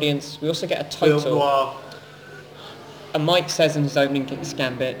from the audience. We also get a title. Film noir. And Mike says in his opening it's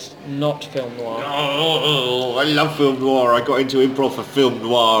Gambit, not film noir. Oh, I love film noir. I got into improv for film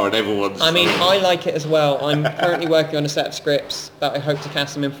noir and everyone's... I mean, I like it as well. I'm currently working on a set of scripts that I hope to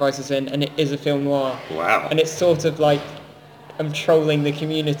cast some improvisers in, and it is a film noir. Wow. And it's sort of like I'm trolling the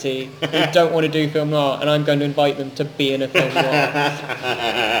community who don't want to do film noir, and I'm going to invite them to be in a film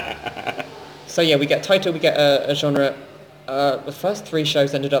noir. So yeah, we get a title, we get a genre. The first 3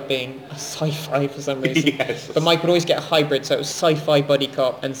 shows ended up being a sci-fi for some reason. Yes. But Mike would always get a hybrid, so it was sci-fi buddy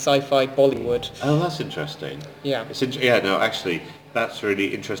cop and sci-fi Bollywood. Oh, that's interesting. Yeah. Actually, that's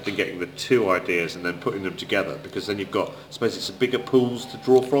really interesting, getting the 2 ideas and then putting them together, because then you've got, I suppose it's a bigger pools to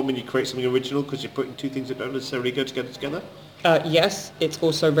draw from and you create something original because you're putting 2 things that don't necessarily go together. Yes, it's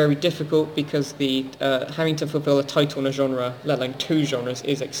also very difficult because the having to fulfill a title in a genre, let alone 2 genres,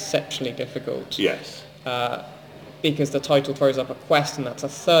 is exceptionally difficult. Yes. Because the title throws up a quest, and that's a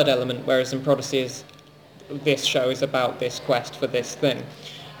 3rd element, whereas Improdacy is this show is about this quest for this thing.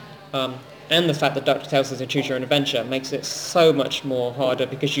 And the fact that DuckTales is a choose your own adventure makes it so much more harder,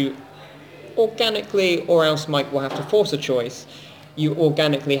 because you organically, or else Mike will have to force a choice, you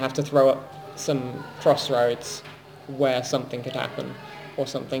organically have to throw up some crossroads where something could happen, or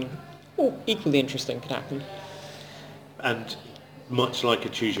something equally interesting could happen. And much like a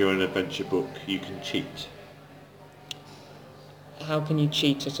choose your own adventure book, you can cheat How can you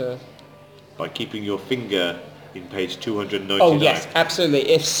cheat at a... by keeping your finger in page 299. Oh yes, absolutely.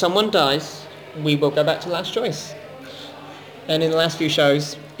 If someone dies, we will go back to last choice. And in the last few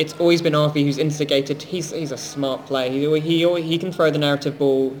shows, it's always been Arthur who's instigated. He's a smart player. He can throw the narrative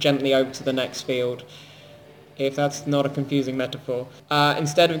ball gently over to the next field, if that's not a confusing metaphor.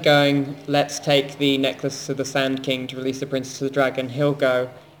 Instead of going, let's take the necklace of the Sand King to release the Princess of the Dragon, he'll go,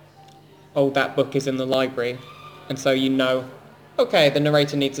 oh, that book is in the library. And so you know, okay, the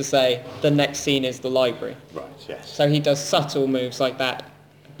narrator needs to say, the next scene is the library. Right, yes. So he does subtle moves like that.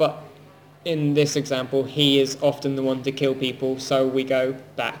 But in this example, he is often the one to kill people, so we go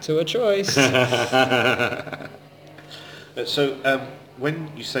back to a choice. So when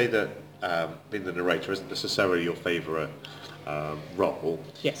you say that being the narrator isn't necessarily your favourite role,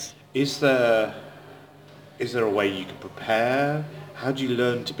 Yes. is there a way you can prepare? How do you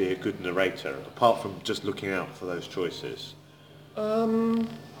learn to be a good narrator, apart from just looking out for those choices? Or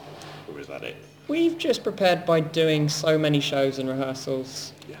is that it? We've just prepared by doing so many shows and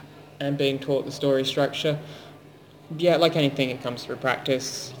rehearsals. Yeah. And being taught the story structure. Yeah, like anything, it comes through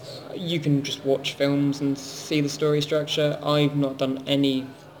practice. You can just watch films and see the story structure. I've not done any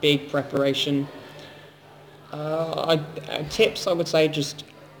big preparation. Tips, I would say, just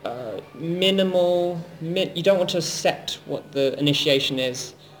minimal. You don't want to set what the initiation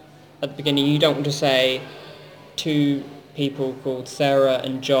is at the beginning. You don't want to say two people called Sarah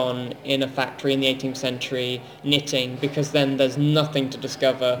and John in a factory in the 18th century knitting, because then there's nothing to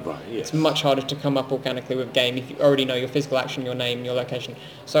discover. Right, yes. It's much harder to come up organically with a game if you already know your physical action, your name, your location.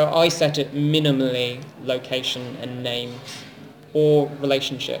 So I set it minimally location and name, or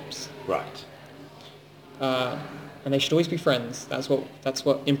relationships. Right. And they should always be friends. That's what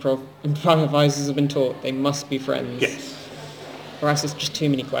improvisers have been taught. They must be friends. Yes. Or else it's just too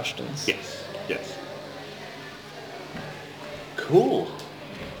many questions. Yes. Yes. Cool.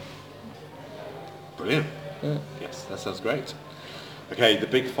 Brilliant. Yeah. Yes, that sounds great. Okay, the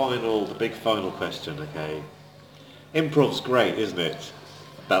big final question, okay. Improv's great, isn't it?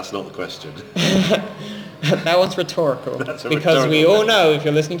 That's not the question. That one's rhetorical. That's a because we rhetorical all know, if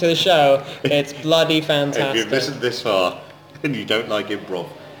you're listening to the show, it's bloody If fantastic. you've listened this far and you don't like improv,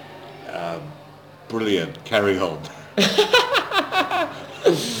 brilliant, carry on.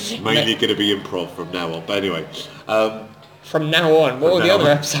 It's mainly going to be improv from now on, but anyway. From now on, what were the now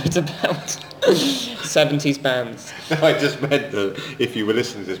other on. episodes about? 70s bands. I just meant that if you were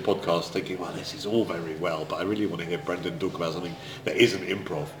listening to this podcast thinking, well, this is all very well, but I really want to hear Brendan talk about something that isn't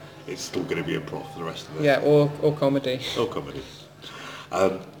improv, it's still going to be improv for the rest of it. Yeah, or comedy. Or comedy.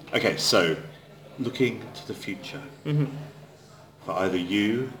 Okay, so looking to the future, for either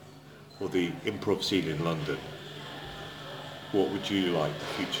you or the improv scene in London, what would you like the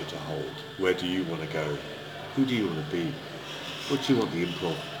future to hold? Where do you want to go? Who do you want to be? What do you want the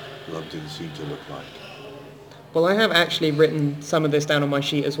improv London scene to look like? Well, I have actually written some of this down on my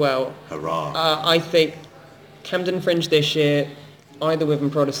sheet as well. Hurrah! I think Camden Fringe this year, either with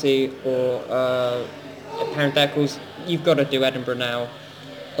Improdacy or Parentheticals, you've got to do Edinburgh now.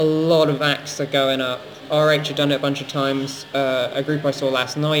 A lot of acts are going up. RH have done it a bunch of times. A group I saw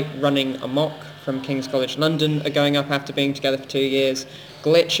last night, Running Amok from King's College London, are going up after being together for 2 years.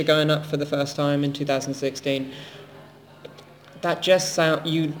 Glitch are going up for the first time in 2016. That just sound,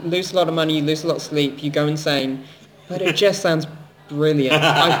 you lose a lot of money, you lose a lot of sleep, you go insane, but it just sounds brilliant.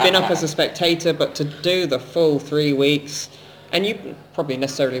 I've been up as a spectator, but to do the full 3 weeks, and you probably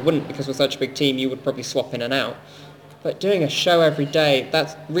necessarily wouldn't, because with such a big team you would probably swap in and out, but doing a show every day,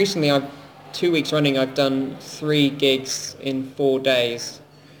 that's, recently 2 weeks running I've done 3 gigs in 4 days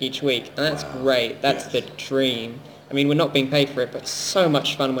each week, and that's great, that's the dream. I mean, we're not being paid for it, but so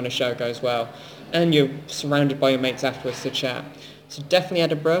much fun when a show goes well. And you're surrounded by your mates afterwards to chat. So definitely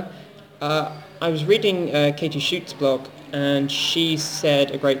Edinburgh. I was reading Katie Schute's blog, and she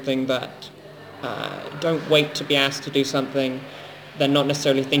said a great thing that don't wait to be asked to do something. They're not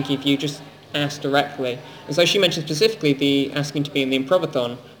necessarily thinking of you, just ask directly. And so she mentioned specifically the asking to be in the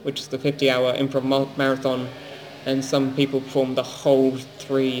Improvathon, which is the 50-hour improv marathon, and some people perform the whole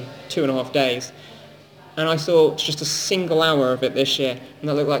 2.5 days. And I saw just a single hour of it this year, and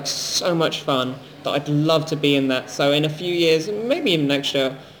that looked like so much fun that I'd love to be in that. So in a few years, maybe even next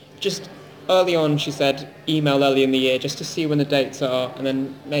year, just early on, she said, email early in the year just to see when the dates are, and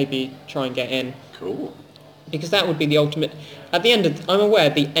then maybe try and get in. Cool. Because that would be the ultimate. At the end of, I'm aware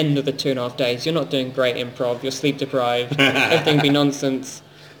at the end of the 2.5 days, you're not doing great improv. You're sleep deprived. Everything will be nonsense.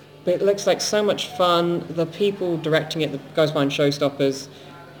 But it looks like so much fun. The people directing it, the guys behind Showstoppers,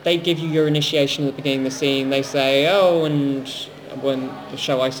 they give you your initiation at the beginning of the scene. They say, oh, and when the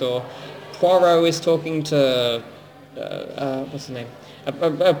show I saw, Poirot is talking to, what's his name?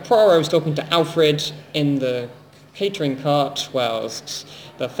 Poirot is talking to Alfred in the catering cart whilst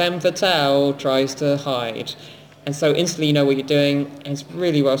the femme fatale tries to hide. And so instantly you know what you're doing, and it's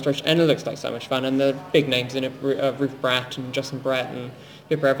really well structured, and it looks like so much fun, and the big names in it, Ruth Bratt and Justin Brett and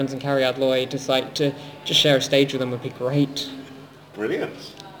Pippa Evans and Carrie Lloyd, just like to just share a stage with them would be great.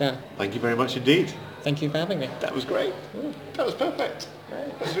 Brilliant. Yeah. Thank you very much indeed. Thank you for having me. That was great. That was perfect.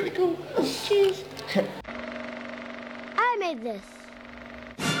 Right. That was really cool. Cheers. I made this.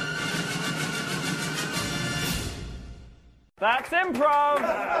 That's improv!